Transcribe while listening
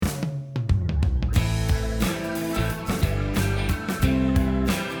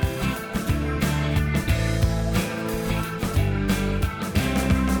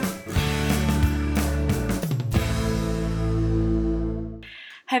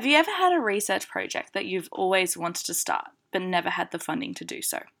Have you ever had a research project that you've always wanted to start but never had the funding to do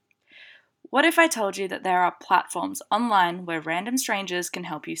so? What if I told you that there are platforms online where random strangers can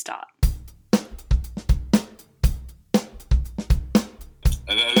help you start?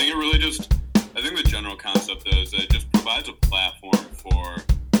 I think the general concept is that it just provides a platform for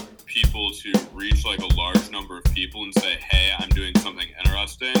people to reach like a large number of people and say, hey, I'm doing something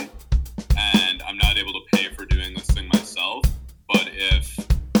interesting and I'm not able to pay for doing this thing myself. But if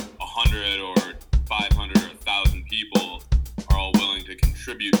 100 or 500 or 1,000 people are all willing to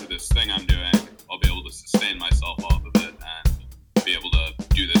contribute to this thing I'm doing, I'll be able to sustain myself off of it and be able to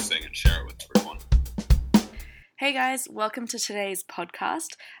do this thing and share it with everyone. Hey guys, welcome to today's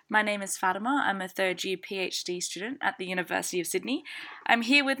podcast. My name is Fatima. I'm a third year PhD student at the University of Sydney. I'm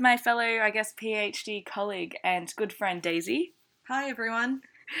here with my fellow, PhD colleague and good friend Daisy. Hi everyone.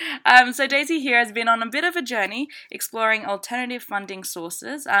 So Daisy here has been on a bit of a journey exploring alternative funding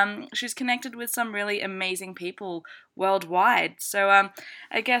sources. She's connected with some really amazing people worldwide. So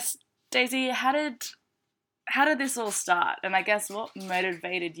I guess, Daisy, how did this all start? And I guess what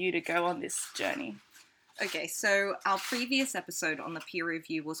motivated you to go on this journey? Okay, so our previous episode on the peer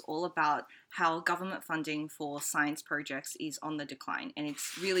review was all about how government funding for science projects is on the decline, and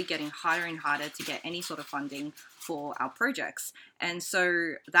it's really getting harder and harder to get any sort of funding for our projects. And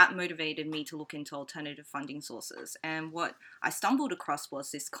so that motivated me to look into alternative funding sources. And what I stumbled across was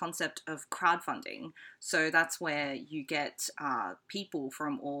this concept of crowdfunding. So that's where you get people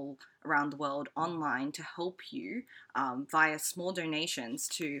from all around the world online to help you via small donations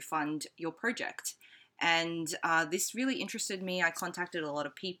to fund your project. And this really interested me. I contacted a lot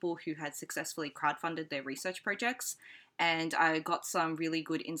of people who had successfully crowdfunded their research projects, and I got some really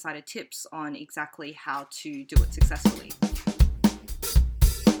good insider tips on exactly how to do it successfully.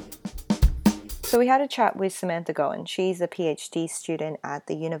 So we had a chat with Samantha Goen. She's a PhD student at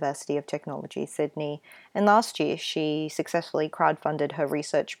the University of Technology, Sydney, and last year she successfully crowdfunded her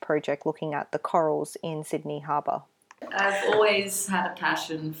research project looking at the corals in Sydney Harbour. I've always had a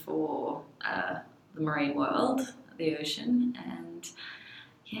passion for the marine world, the ocean, and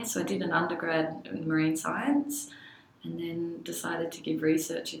so I did an undergrad in marine science and then decided to give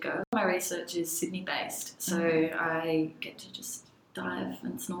research a go. My research is Sydney based, so I get to just dive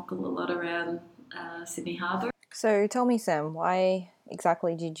and snorkel a lot around Sydney Harbour. So tell me, Sam, why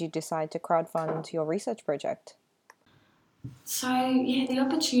exactly did you decide to crowdfund your research project? So the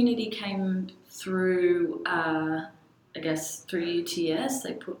opportunity came through through UTS.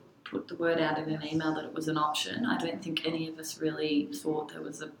 They put the word out in an email that it was an option. I don't think any of us really thought there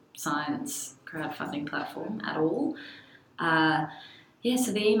was a science crowdfunding platform at all. So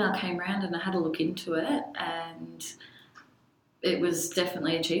the email came around and I had a look into it and it was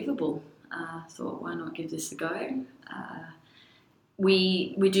definitely achievable. Thought, why not give this a go?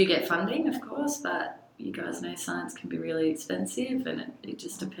 We do get funding, of course, but you guys know science can be really expensive and it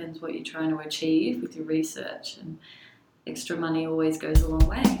just depends what you're trying to achieve with your research, and extra money always goes a long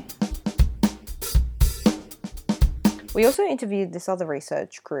way. We also interviewed this other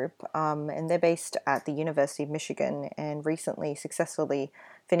research group, and they're based at the University of Michigan and recently successfully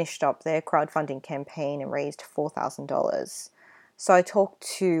finished up their crowdfunding campaign and raised $4,000. So I talked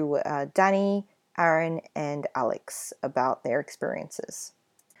to Danny, Aaron, and Alex about their experiences.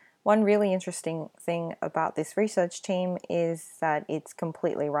 One really interesting thing about this research team is that it's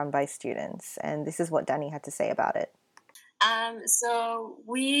completely run by students, and this is what Danny had to say about it. So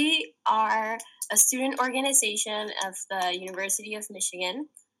we are a student organization of the University of Michigan,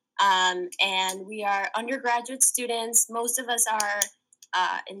 and we are undergraduate students. Most of us are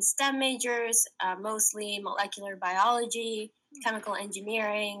in STEM majors, mostly molecular biology, chemical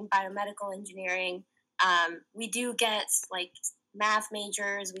engineering, biomedical engineering. We do get math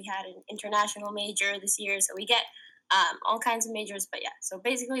majors. We had an international major this year, so we get all kinds of majors, but so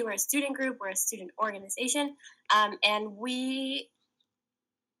basically we're a student group, we're a student organization, and we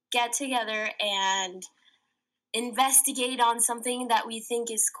get together and investigate on something that we think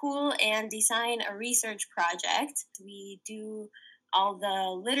is cool and design a research project. We do all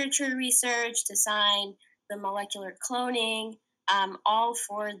the literature research, design the molecular cloning, all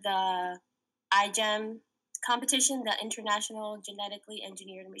for the iGEM competition, the International Genetically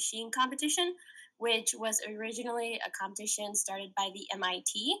Engineered Machine competition, which was originally a competition started by the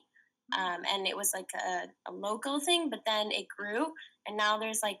MIT, and it was a local thing, but then it grew, and now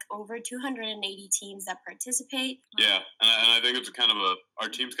there's over 280 teams that participate. Yeah, and I think it's our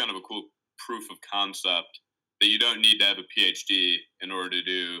team's kind of a cool proof of concept that you don't need to have a PhD in order to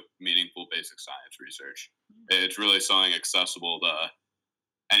do meaningful basic science research. It's really something accessible to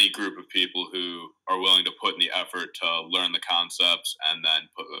any group of people who are willing to put in the effort to learn the concepts and then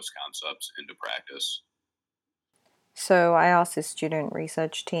put those concepts into practice. So I asked the student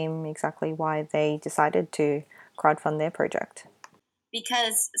research team exactly why they decided to crowdfund their project.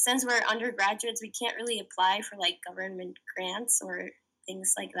 Because since we're undergraduates, we can't really apply for like government grants or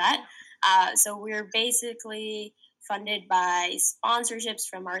things like that. So we're basically funded by sponsorships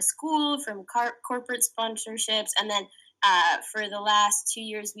from our school, from corporate sponsorships, and then for the last 2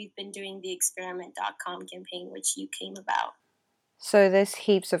 years, we've been doing the experiment.com campaign, which you came about. So there's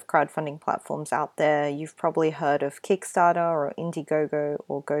heaps of crowdfunding platforms out there. You've probably heard of Kickstarter or Indiegogo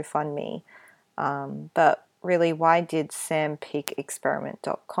or GoFundMe. But really, why did Sam pick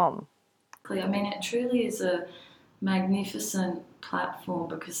experiment.com? I mean, it truly is a magnificent platform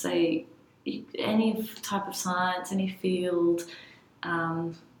because any type of science, any field,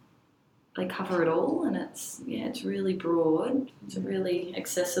 they cover it all, and it's really broad. It's a really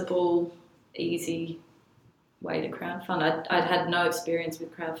accessible, easy way to crowdfund. I'd had no experience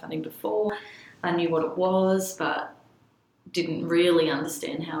with crowdfunding before. I knew what it was, but didn't really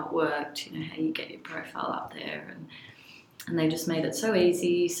understand how it worked, how you get your profile up there, and they just made it so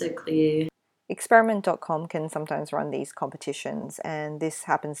easy, so clear. Experiment.com can sometimes run these competitions, and this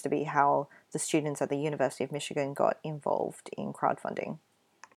happens to be how the students at the University of Michigan got involved in crowdfunding.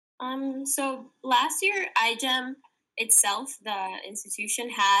 So last year, iGEM itself, the institution,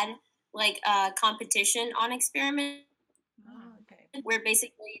 had like a competition on Experiment. Where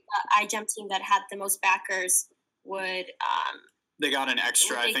basically the iGEM team that had the most backers would they got an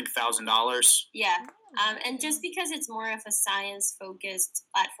extra, I think, $1,000. Yeah, and just because it's more of a science-focused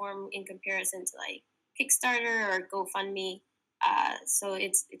platform in comparison to like Kickstarter or GoFundMe, so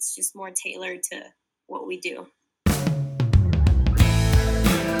it's just more tailored to what we do.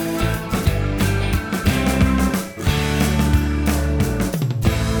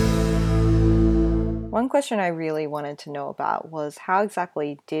 One question I really wanted to know about was how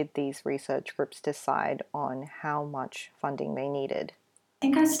exactly did these research groups decide on how much funding they needed? I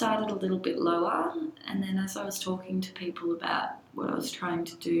think I started a little bit lower, and then as I was talking to people about what I was trying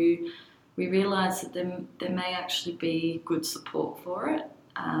to do, we realised that there may actually be good support for it.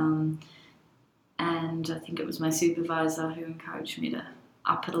 And I think it was my supervisor who encouraged me to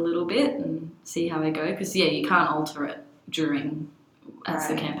up it a little bit and see how I go, because you can't alter it as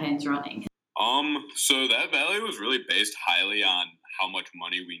the campaign's running. So that value was really based highly on how much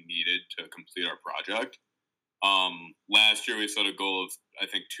money we needed to complete our project. Last year we set a goal of, I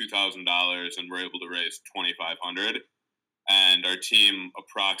think, $2,000 and we're able to raise $2,500. And our team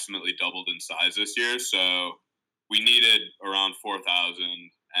approximately doubled in size this year. So we needed around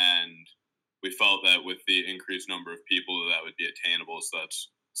 4,000, and we felt that with the increased number of people that would be attainable. So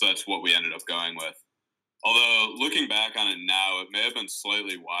that's what we ended up going with. Although, looking back on it now, it may have been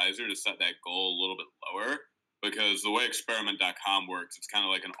slightly wiser to set that goal a little bit lower, because the way experiment.com works, it's kind of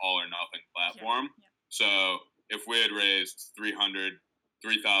like an all-or-nothing platform. Yeah. So if we had raised $3,999,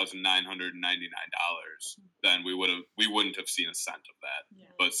 then we wouldn't have seen a cent of that. Yeah.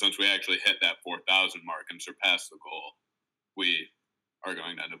 But since we actually hit that 4,000 mark and surpassed the goal, we are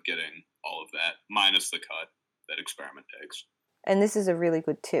going to end up getting all of that, minus the cut that Experiment takes. And this is a really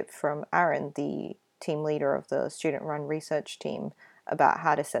good tip from Aaron, the team leader of the student-run research team, about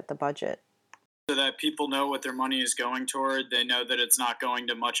how to set the budget. So that people know what their money is going toward. They know that it's not going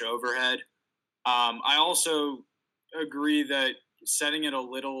to much overhead. I also agree that setting it a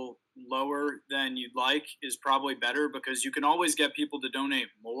little lower than you'd like is probably better, because you can always get people to donate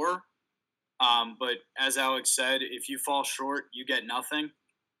more. But as Alex said, if you fall short, you get nothing.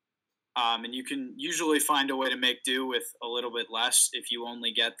 And you can usually find a way to make do with a little bit less if you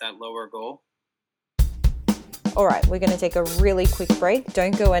only get that lower goal. All right, we're going to take a really quick break.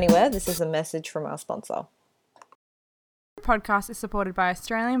 Don't go anywhere. This is a message from our sponsor. The podcast is supported by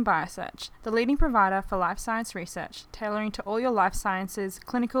Australian Biosearch, the leading provider for life science research, tailoring to all your life sciences,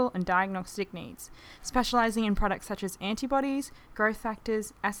 clinical and diagnostic needs, specialising in products such as antibodies, growth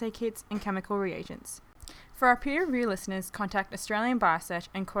factors, assay kits and chemical reagents. For our peer review listeners, contact Australian Biosearch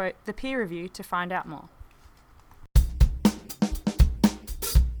and quote the peer review to find out more.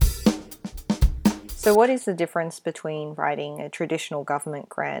 So what is the difference between writing a traditional government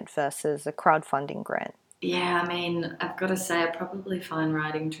grant versus a crowdfunding grant? Yeah, I mean, I've got to say I probably find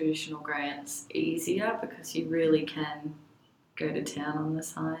writing traditional grants easier, because you really can go to town on the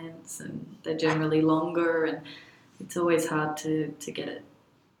science, and they're generally longer, and it's always hard to get it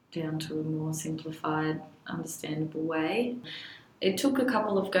down to a more simplified, understandable way. It took a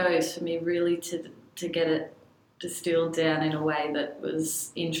couple of goes for me really to get it distilled down in a way that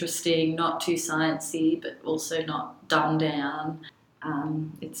was interesting, not too sciencey, but also not dumbed down.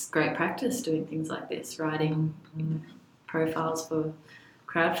 it's great practice doing things like this, writing profiles for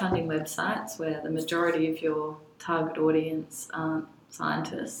crowdfunding websites where the majority of your target audience aren't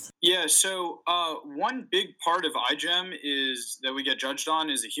scientists. Yeah, so one big part of iGEM is that we get judged on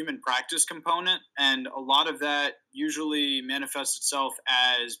is a human practice component, and a lot of that usually manifests itself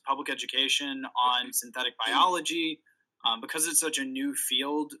as public education on synthetic biology. Because it's such a new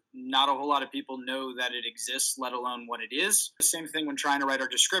field, not a whole lot of people know that it exists, let alone what it is. The same thing when trying to write our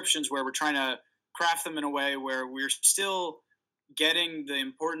descriptions, where we're trying to craft them in a way where we're still getting the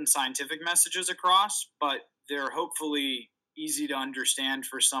important scientific messages across, but they're hopefully easy to understand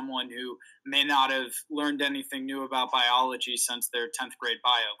for someone who may not have learned anything new about biology since their 10th grade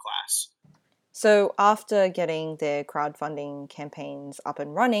bio class. So after getting their crowdfunding campaigns up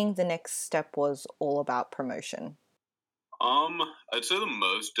and running, the next step was all about promotion. I'd say the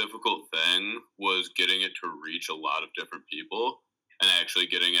most difficult thing was getting it to reach a lot of different people and actually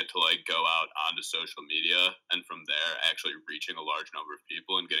getting it to like go out onto social media, and from there actually reaching a large number of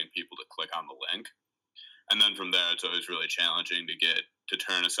people and getting people to click on the link. And then from there, it's always really challenging to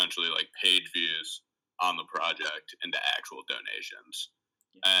turn essentially like page views on the project into actual donations.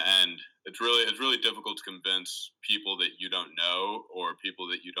 And it's really difficult to convince people that you don't know or people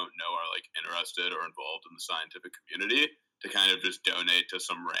that you don't know are like interested or involved in the scientific community to kind of just donate to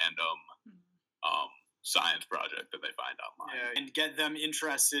some random science project that they find online. Yeah, and get them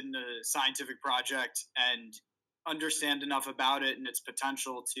interested in a scientific project and understand enough about it and its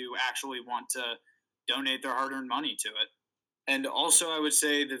potential to actually want to donate their hard-earned money to it. And also, I would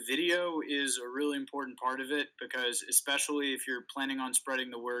say the video is a really important part of it, because especially if you're planning on spreading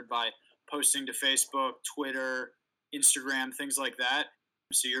the word by posting to Facebook, Twitter, Instagram, things like that.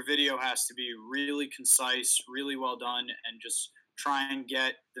 So your video has to be really concise, really well done, and just try and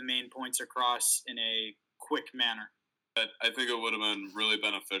get the main points across in a quick manner. I think it would have been really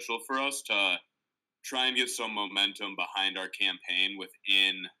beneficial for us to try and get some momentum behind our campaign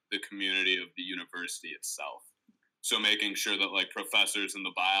within the community of the university itself. So making sure that like professors in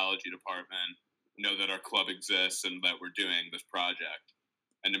the biology department know that our club exists and that we're doing this project,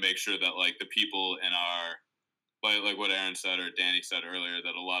 and to make sure that like the people in our, like what Aaron said or Danny said earlier,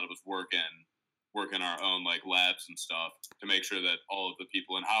 that a lot of us work in our own like labs and stuff, to make sure that all of the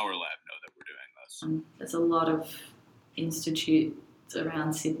people in our lab know that we're doing this. There's a lot of institutes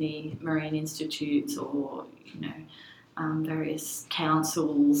around Sydney, marine institutes, or various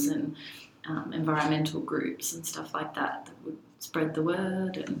councils and environmental groups and stuff like that would spread the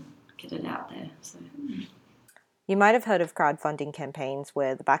word and get it out there. So You might have heard of crowdfunding campaigns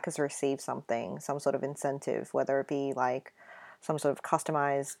where the backers receive something, some sort of incentive, whether it be like some sort of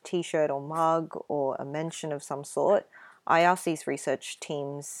customized t-shirt or mug or a mention of some sort. I asked these research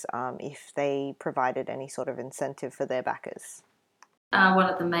teams if they provided any sort of incentive for their backers. One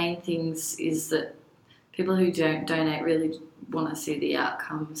of the main things is that people who don't donate really want to see the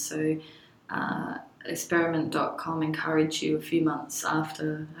outcome. So experiment.com encourage you a few months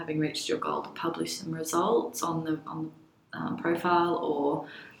after having reached your goal to publish some results on the profile, or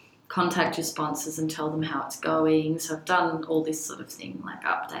contact your sponsors and tell them how it's going. So I've done all this sort of thing, like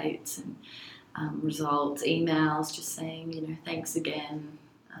updates and results, emails, just saying, thanks again.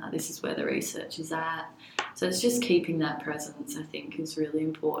 This is where the research is at. So it's just keeping that presence, I think, is really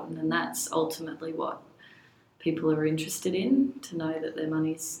important, and that's ultimately what people are interested in, to know that their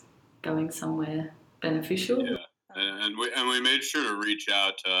money's going somewhere beneficial. Yeah, and we made sure to reach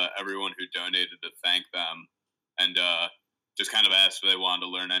out to everyone who donated to thank them, and just kind of asked if they wanted to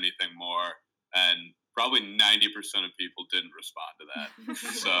learn anything more, and probably 90% of people didn't respond to that.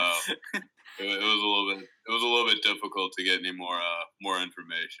 So it was a little bit difficult to get any more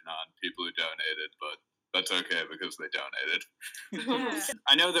information on people who donated, but that's okay because they donated.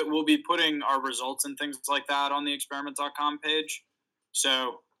 I know that we'll be putting our results and things like that on the experiment.com page.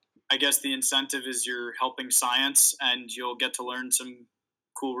 So I guess the incentive is you're helping science and you'll get to learn some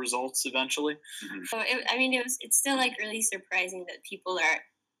cool results eventually. Mm-hmm. So it's still like really surprising that people are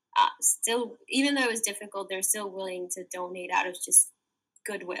still, even though it was difficult, they're still willing to donate out of just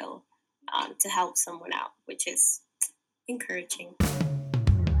goodwill to help someone out, which is encouraging.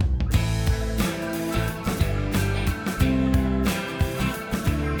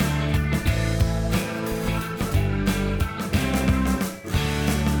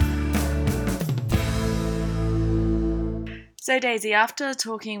 So Daisy, after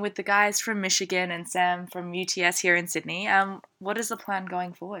talking with the guys from Michigan and Sam from UTS here in Sydney, what is the plan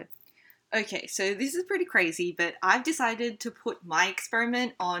going forward? Okay, so this is pretty crazy, but I've decided to put my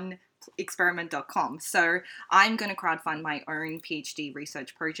experiment on experiment.com. So I'm going to crowdfund my own PhD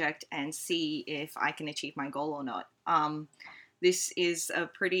research project and see if I can achieve my goal or not. this is a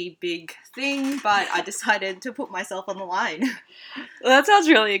pretty big thing, but I decided to put myself on the line. Well, that sounds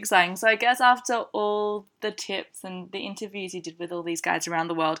really exciting. So I guess after all the tips and the interviews you did with all these guys around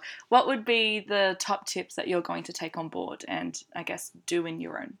the world, what would be the top tips that you're going to take on board and I guess do in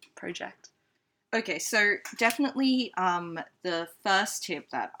your own project? Okay, so definitely the first tip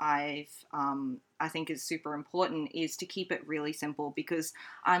that I think is super important is to keep it really simple, because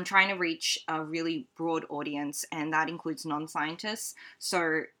I'm trying to reach a really broad audience, and that includes non-scientists.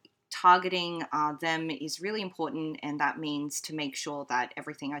 So targeting them is really important, and that means to make sure that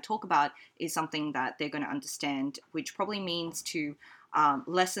everything I talk about is something that they're going to understand, which probably means to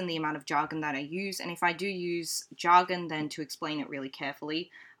lessen the amount of jargon that I use. And if I do use jargon, then to explain it really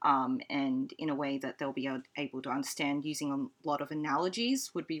carefully and in a way that they'll be able to understand, using a lot of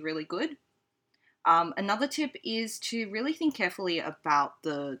analogies would be really good. Another tip is to really think carefully about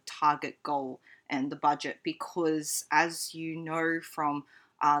the target goal and the budget, because as you know from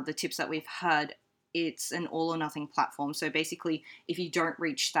the tips that we've heard, it's an all or nothing platform. So basically, if you don't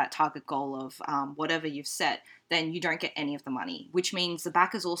reach that target goal of whatever you've set, then you don't get any of the money, which means the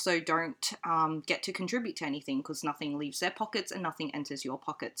backers also don't get to contribute to anything, because nothing leaves their pockets and nothing enters your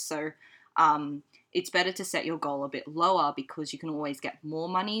pockets. So it's better to set your goal a bit lower, because you can always get more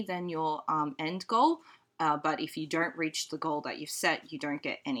money than your end goal. But if you don't reach the goal that you've set, you don't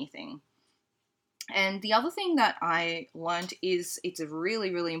get anything. And the other thing that I learned is it's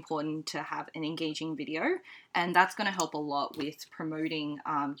really, really important to have an engaging video, and that's going to help a lot with promoting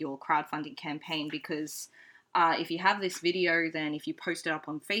your crowdfunding campaign, because if you have this video, then if you post it up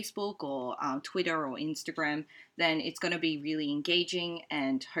on Facebook or Twitter or Instagram, then it's going to be really engaging,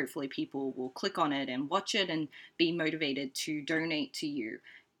 and hopefully people will click on it and watch it and be motivated to donate to you.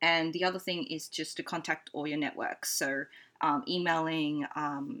 And the other thing is just to contact all your networks. So emailing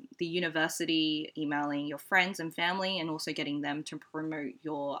the university, emailing your friends and family, and also getting them to promote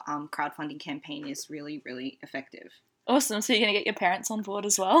your crowdfunding campaign is really, really effective. Awesome. So you're going to get your parents on board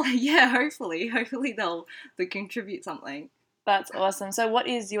as well? Yeah, hopefully they'll contribute something. That's awesome. So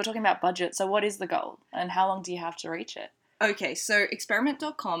you were talking about budget. So what is the goal and how long do you have to reach it? Okay, so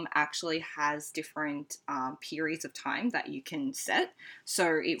experiment.com actually has different periods of time that you can set.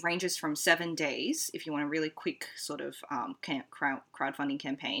 So it ranges from 7 days, if you want a really quick sort of crowdfunding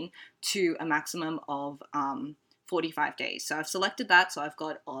campaign, to a maximum of 45 days. So I've selected that. So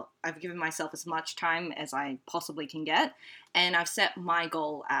I've given myself as much time as I possibly can get, and I've set my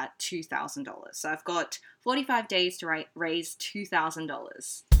goal at $2,000. So I've got 45 days to raise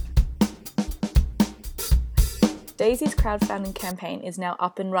 $2,000. Daisy's crowdfunding campaign is now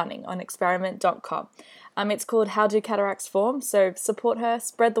up and running on experiment.com. It's called How Do Cataracts Form? So support her,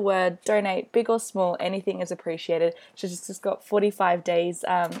 spread the word, donate, big or small, anything is appreciated. She's just got 45 days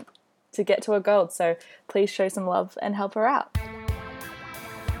to get to her goal, so please show some love and help her out.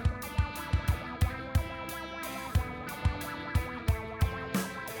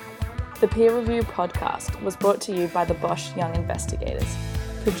 The Peer Review podcast was brought to you by the Bosch Young Investigators.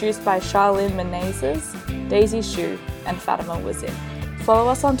 Produced by Charlene Menezes, Daisy Shu, and Fatima Wazin. Follow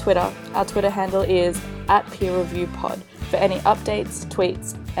us on Twitter. Our Twitter handle is @PeerReviewPod for any updates,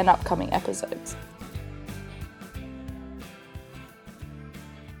 tweets, and upcoming episodes.